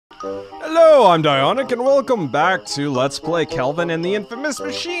Hello, I'm Dieonik, and welcome back to Let's Play Kelvin and the Infamous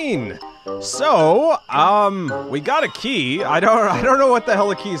Machine. So, we got a key. I don't know what the hell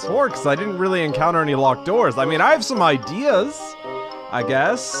the key's for, because I didn't really encounter any locked doors. I mean, I have some ideas, I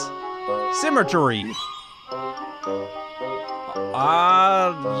guess. Symmetry.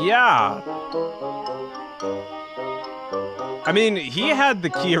 Yeah. I mean, he had the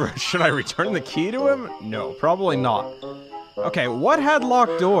key. Should I return the key to him? No, probably not. Okay, what had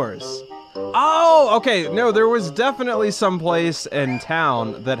locked doors? Oh, okay, no, there was definitely some place in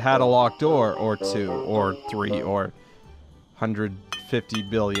town that had a locked door, or 2, or 3, or 150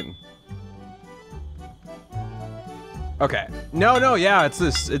 billion. Okay, no, yeah, it's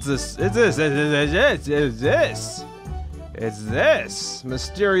this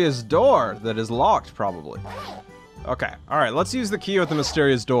mysterious door that is locked, probably. Okay, alright, let's use the key with the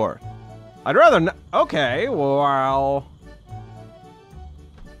mysterious door. I'd rather not. Okay, well.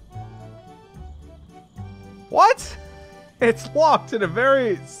 What? It's locked in a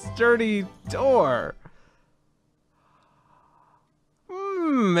very sturdy door.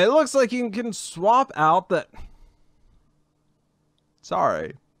 It looks like you can swap out that.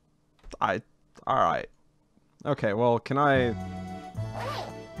 Sorry. Alright. Okay, well, can I.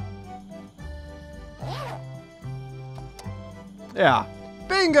 Yeah.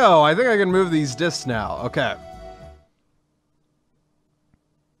 Bingo! I think I can move these discs now. Okay.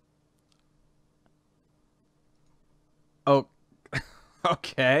 Oh.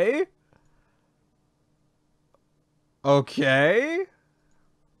 Okay. Okay.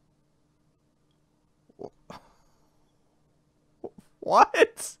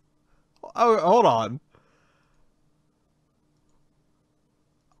 What? Oh, hold on.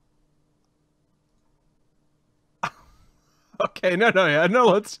 Okay, no,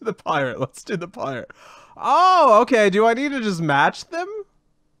 let's do the pirate. Let's do the pirate. Oh, okay, do I need to just match them?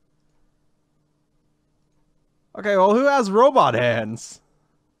 Okay, well, who has robot hands?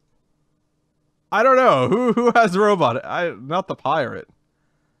 I don't know. Who has robot? Not the pirate.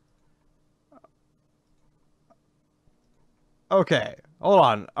 Okay, hold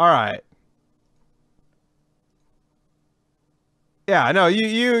on. All right. Yeah, no,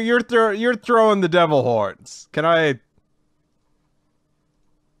 you're throwing the devil horns. Can I?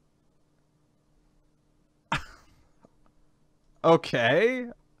 Okay.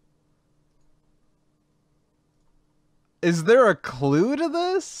 Is there a clue to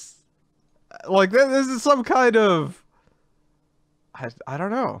this? Like, this is some kind of. I don't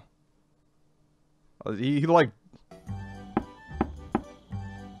know. He like.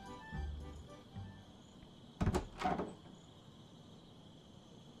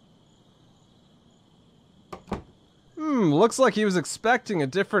 Looks like he was expecting a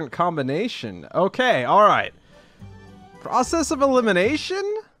different combination. Okay, alright. Process of elimination?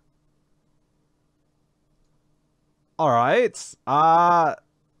 Alright,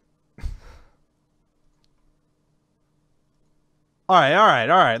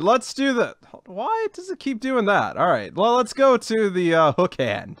 Alright, let's do the... Why does it keep doing that? Alright, well, let's go to the, hook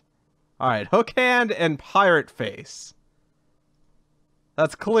hand. Alright, hook hand and pirate face.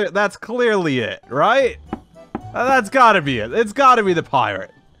 That's clearly it, right? That's gotta be it. It's gotta be the pirate.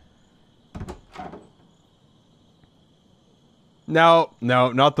 No,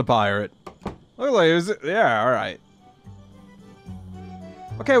 not the pirate. Look like it was, yeah, alright.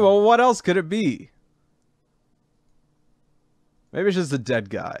 Okay, well, what else could it be? Maybe it's just a dead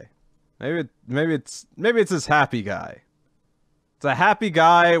guy. Maybe it's this happy guy. It's a happy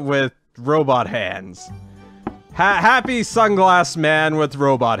guy with robot hands. Happy sunglass man with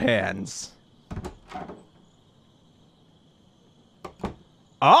robot hands.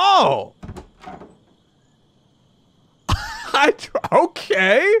 Oh!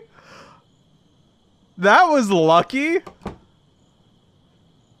 Okay. That was lucky.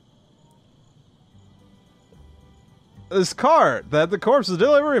 This cart that the corpse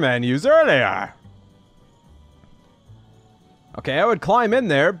delivery man used earlier. Okay, I would climb in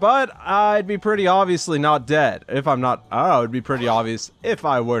there, but I'd be pretty obviously not dead. If I'm not... Oh, it would be pretty obvious if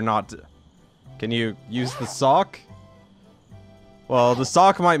I were not... Can you use the sock? Well, the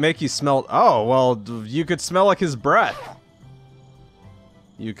sock might make you smell... Oh, well, you could smell like his breath.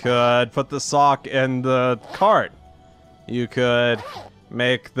 You could put the sock in the cart. You could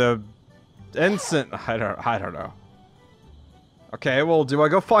make the instant... I don't know. Okay, well, do I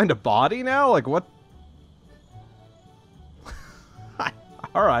go find a body now? Like, what?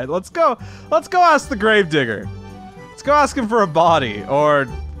 Alright, let's go ask the gravedigger. Let's go ask him for a body, or...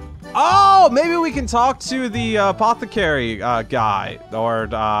 Oh, maybe we can talk to the apothecary guy, or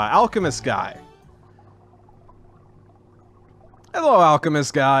alchemist guy. Hello,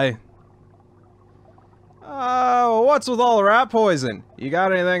 alchemist guy. What's with all the rat poison? You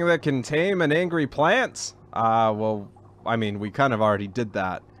got anything that can tame an angry plant? Well, I mean, we kind of already did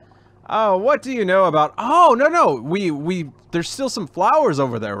that. Oh, what do you know about... Oh, no, there's still some flowers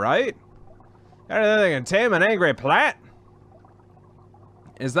over there, right? Anything that can tame an angry plant?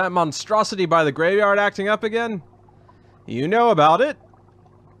 Is that monstrosity by the graveyard acting up again? You know about it?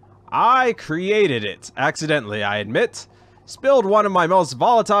 I created it. Accidentally, I admit. Spilled one of my most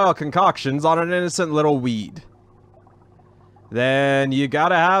volatile concoctions on an innocent little weed. Then you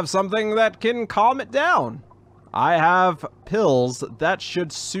gotta have something that can calm it down. I have pills that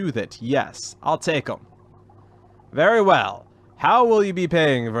should soothe it. Yes, I'll take them. Very well. How will you be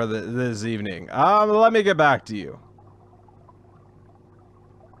paying for this evening? Let me get back to you.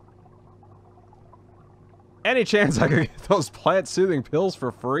 Any chance I could get those plant-soothing pills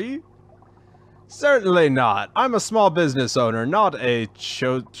for free? Certainly not. I'm a small business owner, not a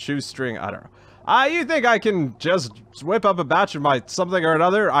shoestring. I don't know. You think I can just whip up a batch of my something or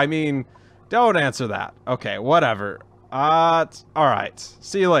another? I mean, don't answer that. Okay, whatever. Alright.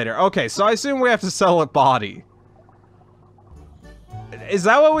 See you later. Okay, so I assume we have to sell a body. Is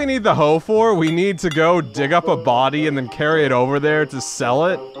that what we need the hoe for? We need to go dig up a body and then carry it over there to sell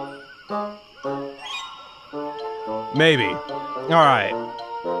it? Maybe. Alright.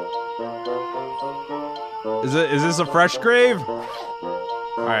 Is this a fresh grave?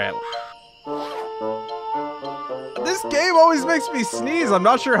 Alright. This game always makes me sneeze. I'm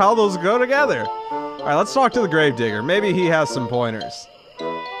not sure how those go together. Alright, let's talk to the gravedigger. Maybe he has some pointers.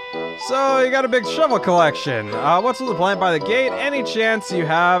 So, you got a big shovel collection. What's with the plant by the gate? Any chance you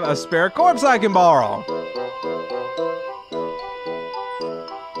have a spare corpse I can borrow?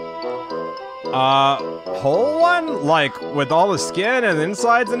 Whole one? Like, with all the skin and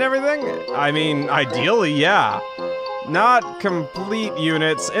insides and everything? I mean, ideally, yeah. Not complete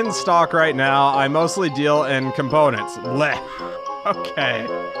units in stock right now. I mostly deal in components. Blech. Okay.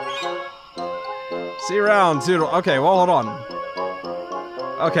 See you around, Toodle. Okay, well, hold on.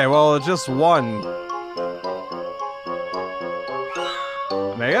 Okay, well, just one.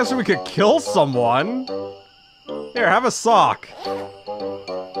 I mean, I guess we could kill someone. Here, have a sock.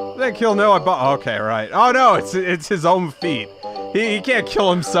 I think he'll know I bought. Okay, right. Oh no, it's his own feet. He can't kill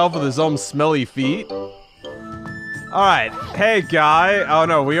himself with his own smelly feet. Alright, hey guy. Oh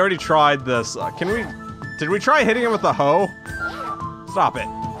no, we already tried this. Did we try hitting him with the hoe? Stop it.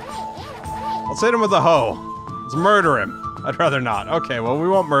 Let's hit him with the hoe. Let's murder him. I'd rather not. Okay, well we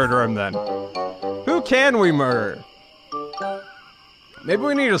won't murder him then. Who can we murder? Maybe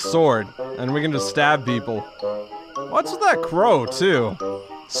we need a sword, and we can just stab people. What's with that crow, too?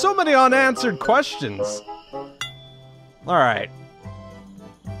 So many unanswered questions. Alright.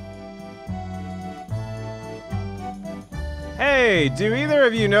 Hey, do either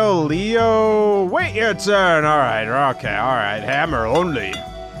of you know Leo? Wait your turn. Alright, okay, alright. Hammer only.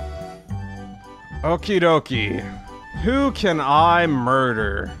 Okie dokie. Who can I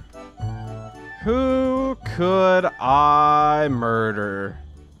murder? Who could I murder?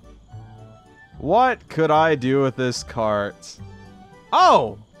 What could I do with this cart?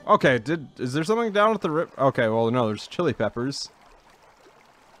 Oh! Okay, is there something down at the rip? Okay, well, no, there's chili peppers.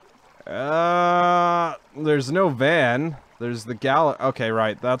 There's no van. There's the galley. Okay,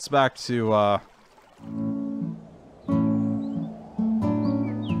 right, that's back to,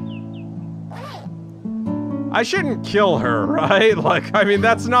 I shouldn't kill her, right? Like, I mean,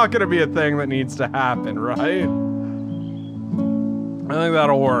 that's not gonna be a thing that needs to happen, right? I think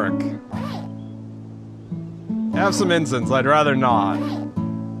that'll work. Have some incense, I'd rather not.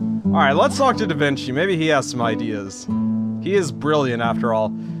 Alright, let's talk to Da Vinci. Maybe he has some ideas. He is brilliant, after all.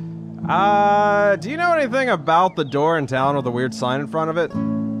 Do you know anything about the door in town with a weird sign in front of it?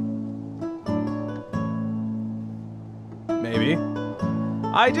 Maybe.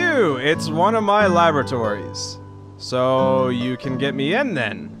 I do! It's one of my laboratories. So, you can get me in,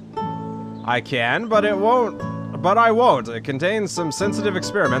 then. I can, but it won't. But I won't. It contains some sensitive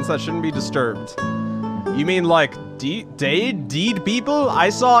experiments that shouldn't be disturbed. You mean like deed people? I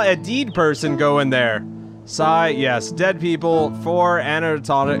saw a deed person go in there. Sigh, yes, dead people for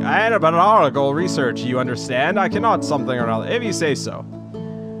anatomical research, you understand? I cannot something or another, if you say so.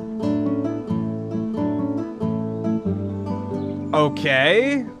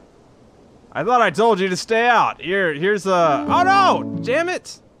 Okay. I thought I told you to stay out. Here's a... Oh no! Damn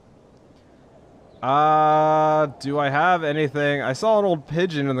it! Do I have anything? I saw an old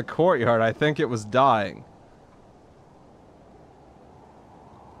pigeon in the courtyard. I think it was dying.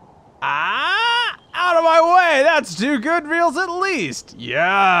 Out of my way! That's 2 good meals at least!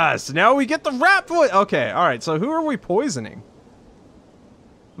 Yes! Now we get the rat poison! Okay, alright, so who are we poisoning?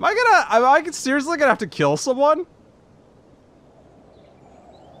 Am I seriously gonna have to kill someone?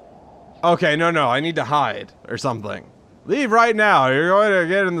 Okay, no, I need to hide or something. Leave right now, you're going to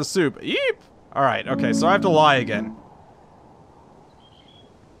get in the soup. Yeep! Alright, okay, so I have to lie again.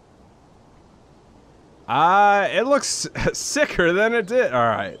 It looks sicker than it did.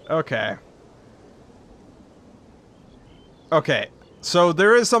 Alright, okay. Okay, so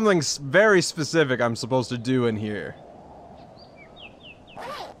there is something very specific I'm supposed to do in here.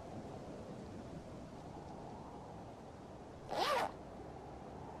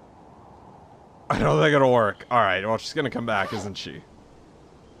 I don't think it'll work. Alright, well, she's gonna come back, isn't she?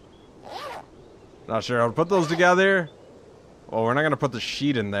 Not sure how to put those together. Well, we're not gonna put the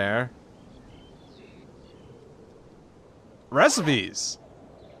sheet in there. Recipes!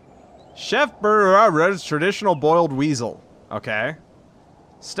 Chef Burra's traditional boiled weasel. Okay.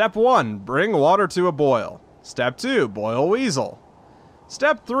 Step 1, bring water to a boil. Step 2, boil weasel.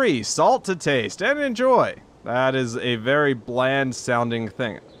 Step 3, salt to taste and enjoy. That is a very bland sounding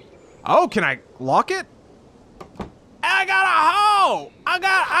thing. Oh, can I lock it? I got a hoe! I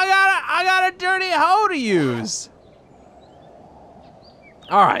got a dirty hoe to use.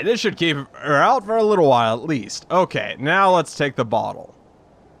 Alright, this should keep her out for a little while at least. Okay, now let's take the bottle.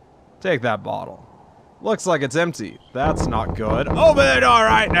 Take that bottle. Looks like it's empty. That's not good. Open the door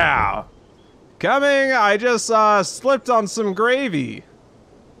right now! Coming, I just slipped on some gravy.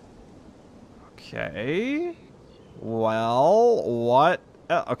 Okay. Well, what?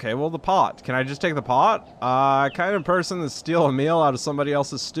 Okay, well, the pot. Can I just take the pot? Kind of person that steal a meal out of somebody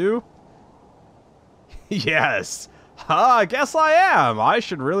else's stew? Yes. I guess I am. I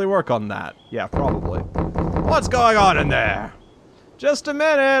should really work on that. Yeah, probably. What's going on in there? Just a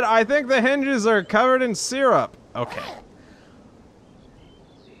minute. I think the hinges are covered in syrup. Okay.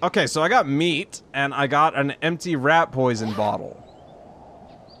 Okay, so I got meat, and I got an empty rat poison bottle.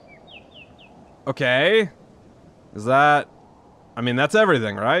 Okay. Is that... I mean, that's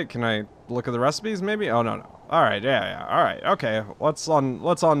everything, right? Can I look at the recipes, maybe? Oh, no. Alright, yeah. Alright, okay. Let's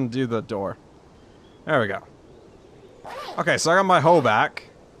undo the door. There we go. Okay, so I got my hoe back.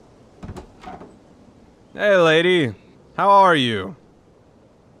 Hey, lady. How are you?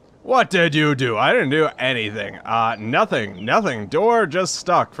 What did you do? I didn't do anything. Nothing. Door just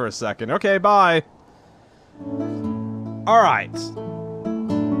stuck for a second. Okay, bye. Alright.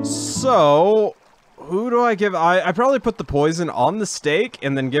 So... who do I give? I probably put the poison on the steak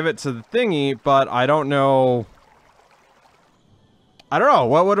and then give it to the thingy, but I don't know. I don't know.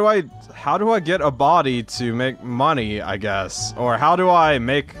 What do I... how do I get a body to make money, I guess? Or how do I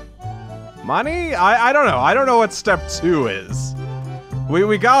make money? I don't know. I don't know what step 2 is.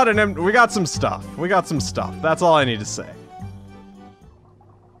 We got some stuff. We got some stuff. That's all I need to say.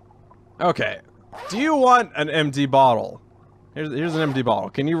 Okay. Do you want an empty bottle? Here's an empty bottle.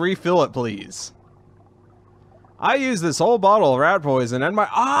 Can you refill it, please? I used this whole bottle of rat poison and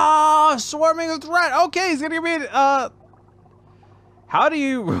my... swarming with rat! Okay, he's gonna give me... how do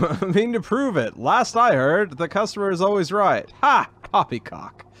you mean to prove it? Last I heard, the customer is always right. Ha!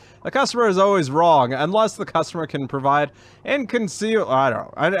 Poppycock. The customer is always wrong, unless the customer can provide inconceivable... I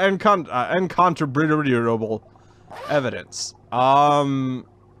don't know. Incontrovertible evidence.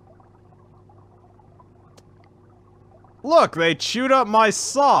 Look, they chewed up my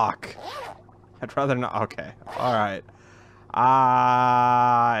sock! I'd rather not. Okay. Alright.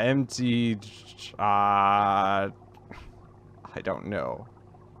 Empty. I don't know.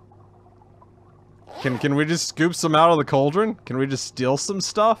 Can we just scoop some out of the cauldron? Can we just steal some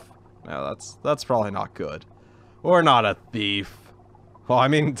stuff? No, that's probably not good. We're not a thief. Well, I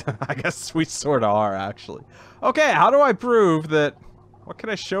mean, I guess we sort of are, actually. Okay, how do I prove that... what can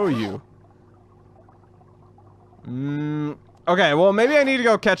I show you? Okay, well, maybe I need to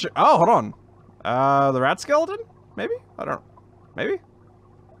go catch it. Oh, hold on. The rat skeleton? Maybe? I don't... maybe?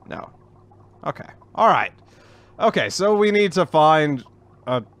 No. Okay. Alright. Okay, so we need to find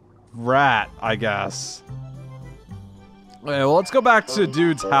a rat, I guess. Okay, well, let's go back to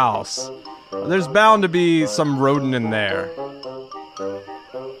dude's house. There's bound to be some rodent in there.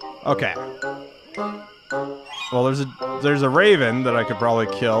 Okay. Well, there's a raven that I could probably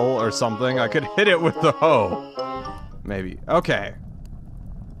kill or something. I could hit it with the hoe. Maybe. Okay.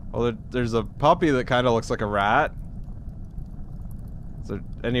 Well, there's a puppy that kind of looks like a rat. Is there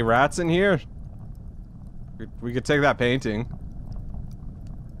any rats in here? We could take that painting.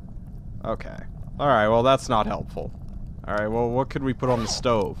 Okay. Alright, well, that's not helpful. Alright, well, what could we put on the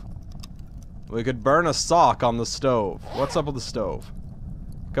stove? We could burn a sock on the stove. What's up with the stove?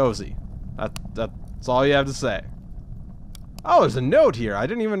 Cozy. That's all you have to say. Oh, there's a note here. I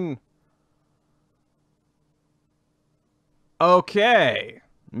didn't even... okay.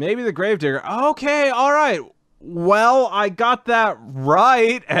 Maybe the gravedigger. Okay, alright. Well, I got that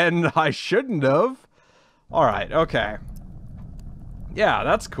right, and I shouldn't have. Alright, okay. Yeah,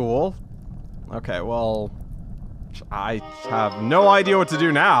 that's cool. Okay, well... I have no idea what to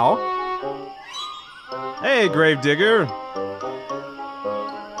do now. Hey, gravedigger.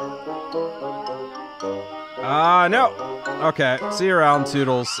 No. Okay, see you around,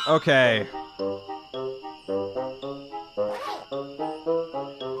 Toodles. Okay.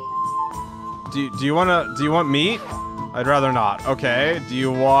 Do you want meat? I'd rather not. Okay. Do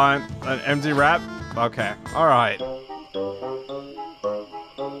you want an empty wrap? Okay. All right.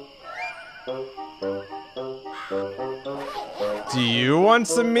 Do you want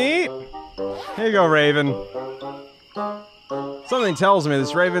some meat? Here you go, Raven. Something tells me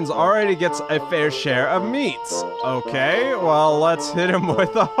this Raven's already gets a fair share of meats. Okay, well, let's hit him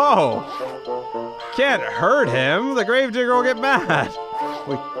with a hoe. Can't hurt him. The gravedigger will get mad.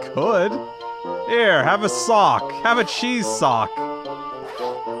 We could. Here, have a sock. Have a cheese sock.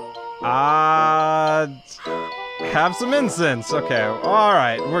 Have some incense. Okay,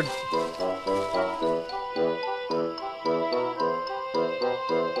 alright, we're...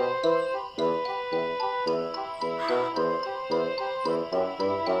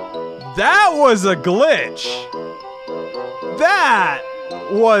 That was a glitch! That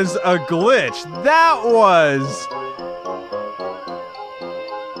was a glitch. That was...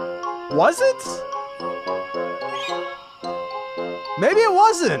 Was it? Maybe it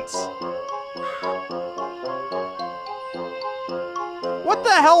wasn't. What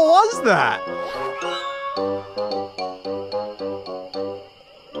the hell was that?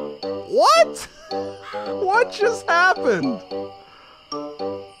 What? What just happened?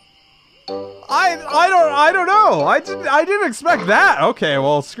 I don't know. I didn't expect that. Okay,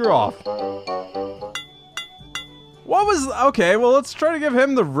 well, screw off. What was... Okay, well, let's try to give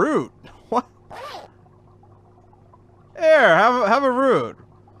him the root. What? Here, have a root.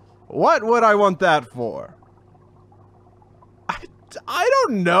 What would I want that for? I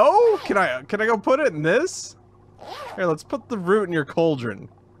don't know. Can I go put it in this? Here, let's put the root in your cauldron.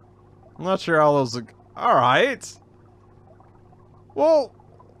 I'm not sure how those look. All right. Well,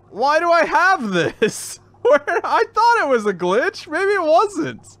 why do I have this? Where I thought it was a glitch. Maybe it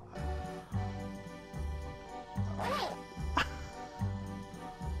wasn't.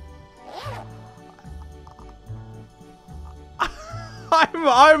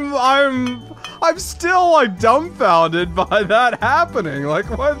 I'm still like dumbfounded by that happening. Like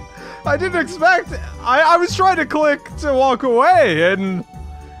what? I didn't expect. I was trying to click to walk away and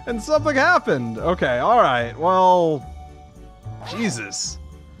something happened. Okay, all right. Well, Jesus.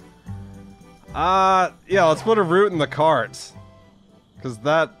 Yeah, let's put a root in the cart. Cause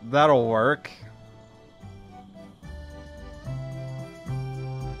that'll work.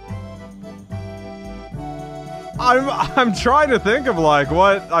 I'm trying to think of like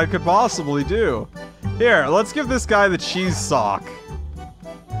what I could possibly do. Here, let's give this guy the cheese sock.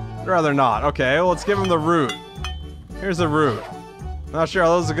 I'd rather not. Okay, well, let's give him the root. Here's a root. Not sure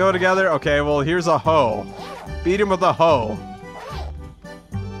how those will go together. Okay, well, here's a hoe. Beat him with a hoe.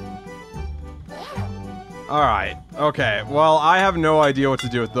 Alright, okay. Well, I have no idea what to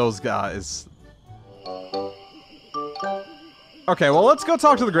do with those guys. Okay, well, let's go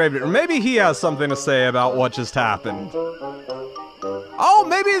talk to the gravedigger. Maybe he has something to say about what just happened. Oh,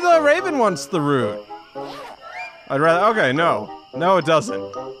 maybe the raven wants the root. I'd rather... Okay, no. No, it doesn't.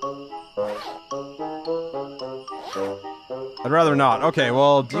 I'd rather not. Okay,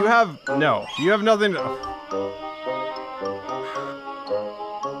 well, do you have... No. Do you have nothing to...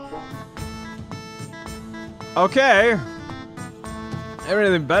 Okay.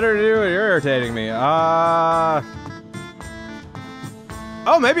 Everything better to do? You're irritating me.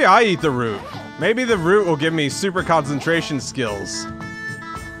 Oh, maybe I eat the root. Maybe the root will give me super concentration skills.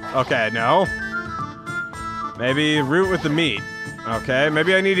 Okay, no. Maybe root with the meat. Okay,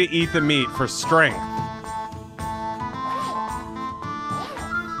 maybe I need to eat the meat for strength.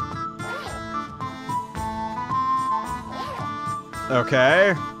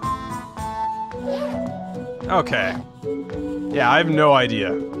 Okay. Okay. Yeah, I have no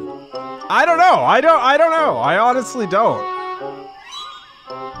idea. I don't know. I don't know. I honestly don't.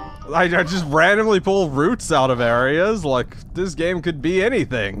 I just randomly pull roots out of areas. Like, this game could be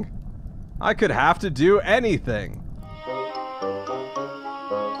anything. I could have to do anything.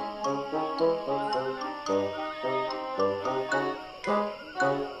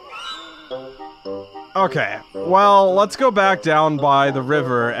 Okay, well, let's go back down by the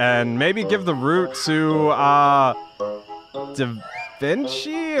river and maybe give the root to, Da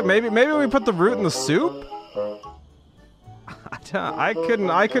Vinci? Maybe we put the root in the soup? I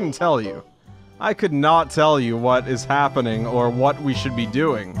couldn't tell you. I could not tell you what is happening or what we should be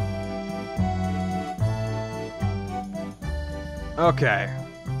doing. Okay.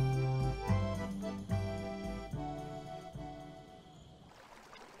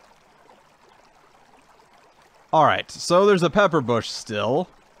 Alright, so there's a pepper bush still.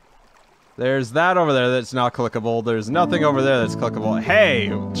 There's that over there that's not clickable. There's nothing over there that's clickable.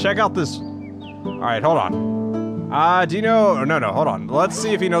 Hey, check out this... Alright, hold on. Do you know... No, hold on. Let's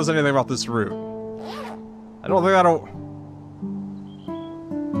see if he knows anything about this route. I don't think I don't...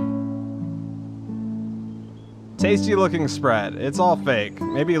 Tasty looking spread. It's all fake.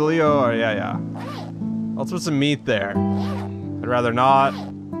 Maybe Leo or... Yeah. Let's put some meat there. I'd rather not.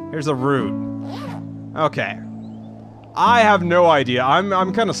 Here's a root. Okay. I have no idea.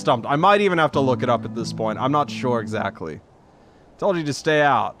 I'm kind of stumped. I might even have to look it up at this point. I'm not sure exactly. Told you to stay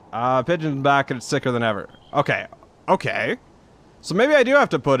out. Pigeon's back and it's sicker than ever. Okay. Okay. So maybe I do have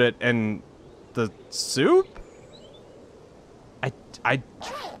to put it in the soup? I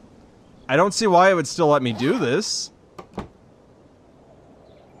don't see why it would still let me do this.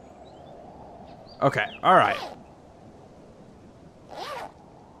 Okay. Alright.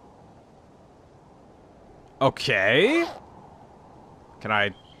 Okay. Can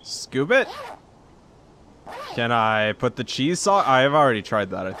I scoop it? Can I put the cheese sauce? I've already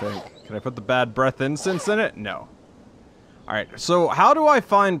tried that, I think. Can I put the bad breath incense in it? No. Alright, so how do I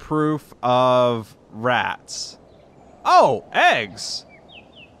find proof of rats? Oh, eggs!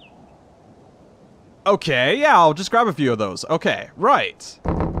 Okay, yeah, I'll just grab a few of those. Okay, right.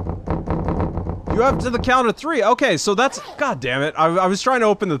 You have to the count of 3. Okay, so that's... God damn it. I was trying to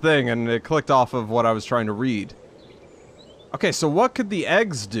open the thing and it clicked off of what I was trying to read. Okay, so what could the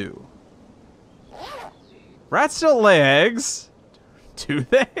eggs do? Rats don't lay eggs. Do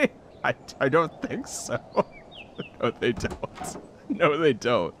they? I don't think so. No, they don't. No, they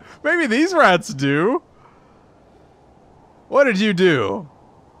don't. Maybe these rats do. What did you do?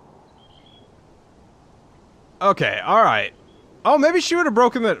 Okay, alright. Oh, maybe she would have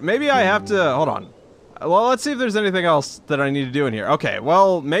broken the... Maybe I have to... Hold on. Well, let's see if there's anything else that I need to do in here. Okay,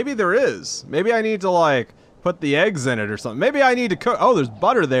 well, maybe there is. Maybe I need to, like, put the eggs in it or something. Maybe I need to cook... Oh, there's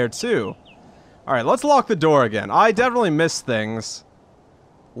butter there, too. Alright, let's lock the door again. I definitely missed things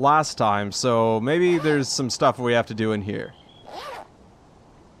last time, so maybe there's some stuff we have to do in here.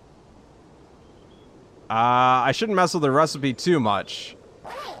 I shouldn't mess with the recipe too much.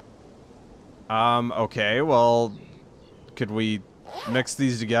 Okay, well... Could we mix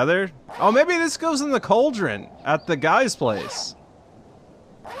these together? Oh, maybe this goes in the cauldron at the guy's place.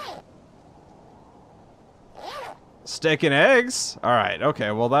 Steak and eggs? Alright, okay,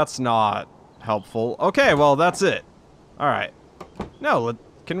 well that's not helpful. Okay, well that's it. Alright. No,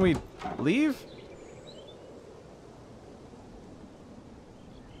 can we leave?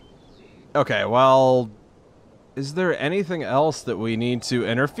 Okay, well... Is there anything else that we need to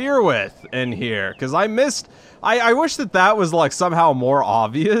interfere with in here? Because I missed... I wish that that was, like, somehow more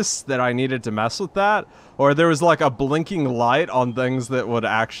obvious that I needed to mess with that. Or there was, like, a blinking light on things that would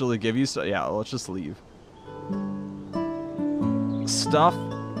actually give you... Yeah, let's just leave. Stuff.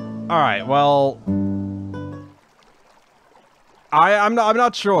 Alright, well... I'm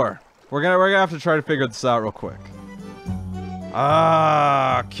not sure. We're gonna have to try to figure this out real quick.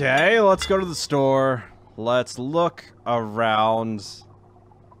 Okay, let's go to the store. Let's look around.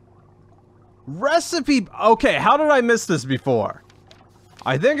 Recipe... Okay, how did I miss this before?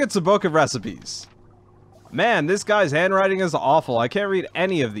 I think it's a book of recipes. Man, this guy's handwriting is awful. I can't read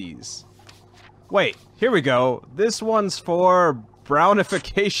any of these. Wait, here we go. This one's for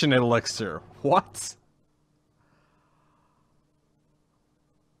brownification elixir. What?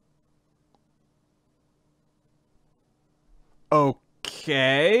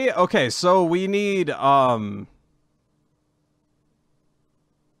 Okay, so we need, a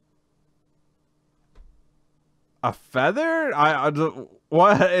feather?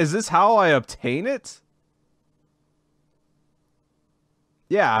 What? Is this how I obtain it?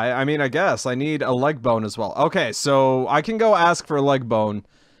 Yeah, I mean, I guess. I need a leg bone as well. Okay, so I can go ask for a leg bone.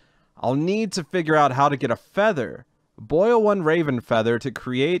 I'll need to figure out how to get a feather. Boil 1 raven feather to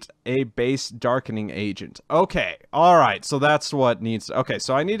create a base darkening agent. Okay, alright, so that's what needs to... Okay,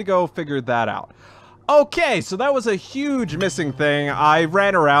 so I need to go figure that out. Okay, so that was a huge missing thing. I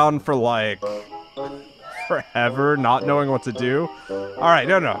ran around for, like, forever not knowing what to do. Alright,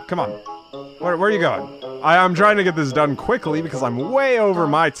 no, come on. Where are you going? I'm trying to get this done quickly because I'm way over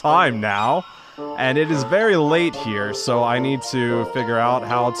my time now. And it is very late here, so I need to figure out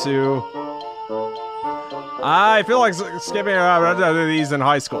how to... I feel like skipping around these in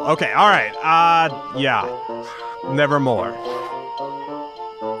high school. Okay, alright. Yeah. Nevermore.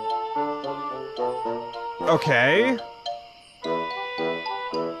 Okay.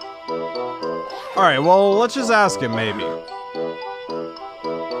 Alright, well, let's just ask him, maybe.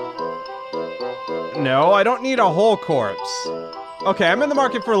 No, I don't need a whole corpse. Okay, I'm in the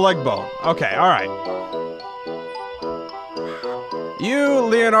market for a leg bone. Okay, alright. You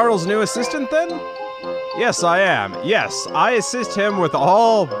Leonardo's new assistant, then? Yes, I am. Yes, I assist him with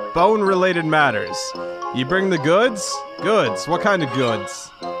all bone-related matters. You bring the goods? Goods. What kind of goods?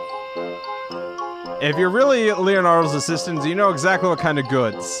 If you're really Leonardo's assistant, you know exactly what kind of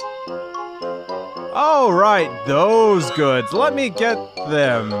goods. Oh, right, those goods. Let me get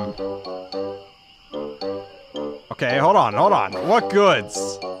them. Okay, hold on. What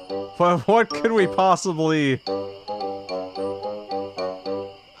goods? What could we possibly...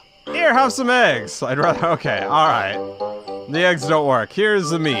 Here, have some eggs. I'd rather... Okay, alright. The eggs don't work.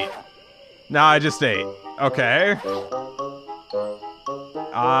 Here's the meat. Nah, I just ate. Okay.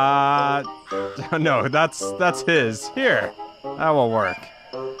 No, that's his. Here. That won't work.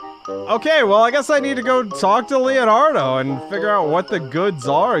 Okay, well, I guess I need to go talk to Leonardo and figure out what the goods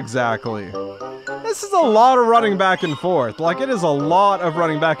are exactly. This is a lot of running back and forth. Like, it is a lot of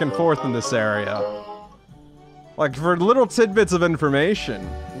running back and forth in this area. Like, for little tidbits of information.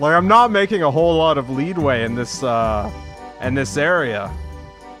 Like, I'm not making a whole lot of leadway in this area.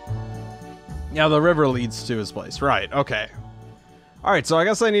 Yeah, the river leads to his place. Right, okay. Alright, so I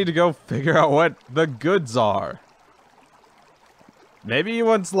guess I need to go figure out what the goods are. Maybe he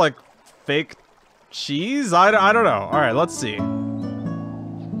wants, like, fake cheese? I don't know. Alright, let's see.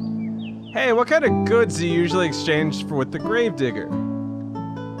 Hey, what kind of goods do you usually exchange with the gravedigger?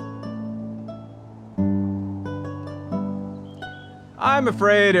 I'm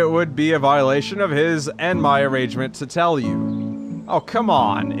afraid it would be a violation of his and my arrangement to tell you. Oh, come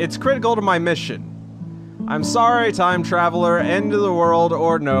on. It's critical to my mission. I'm sorry, time traveler, end of the world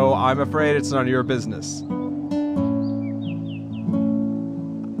or no, I'm afraid it's none of your business.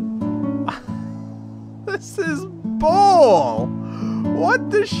 This is bull! What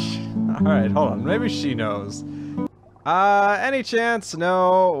the Alright, hold on. Maybe she knows. Any chance?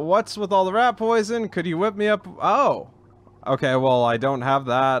 No. What's with all the rat poison? Could you whip me up? Oh. Okay, well, I don't have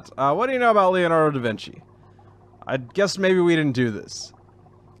that. What do you know about Leonardo da Vinci? I guess maybe we didn't do this.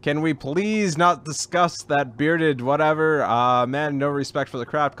 Can we please not discuss that bearded whatever? Man, no respect for the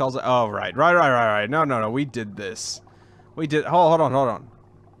craft calls it. Oh, right. No, we did this. We did. Hold on.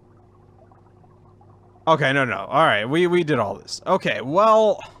 Okay, no. Alright, we did all this. Okay,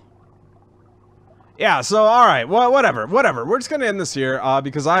 well... Yeah, so, alright, well, whatever. We're just gonna end this here,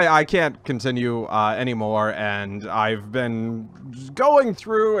 because I can't continue, anymore, and I've been going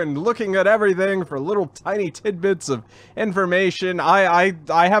through and looking at everything for little tiny tidbits of information. I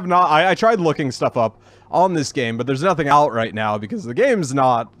tried looking stuff up on this game, but there's nothing out right now, because the game's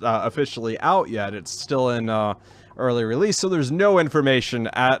not, officially out yet. It's still in, early release, so there's no information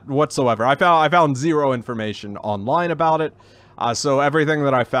whatsoever. I found zero information online about it. So everything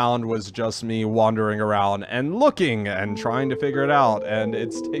that I found was just me wandering around and looking and trying to figure it out, and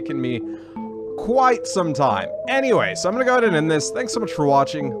it's taken me quite some time. Anyway, so I'm gonna go ahead and end this. Thanks so much for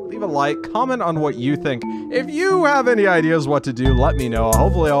watching. Leave a like, comment on what you think. If you have any ideas what to do, let me know.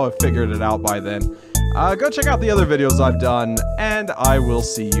 Hopefully I'll have figured it out by then. Go check out the other videos I've done, and I will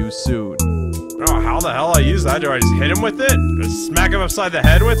see you soon. Oh, how the hell I use that? Do I just hit him with it? Just smack him upside the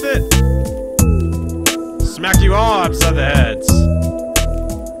head with it? Smack you all upside the heads.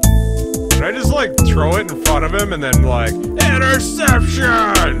 Can I just, like, throw it in front of him and then, like,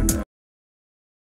 interception?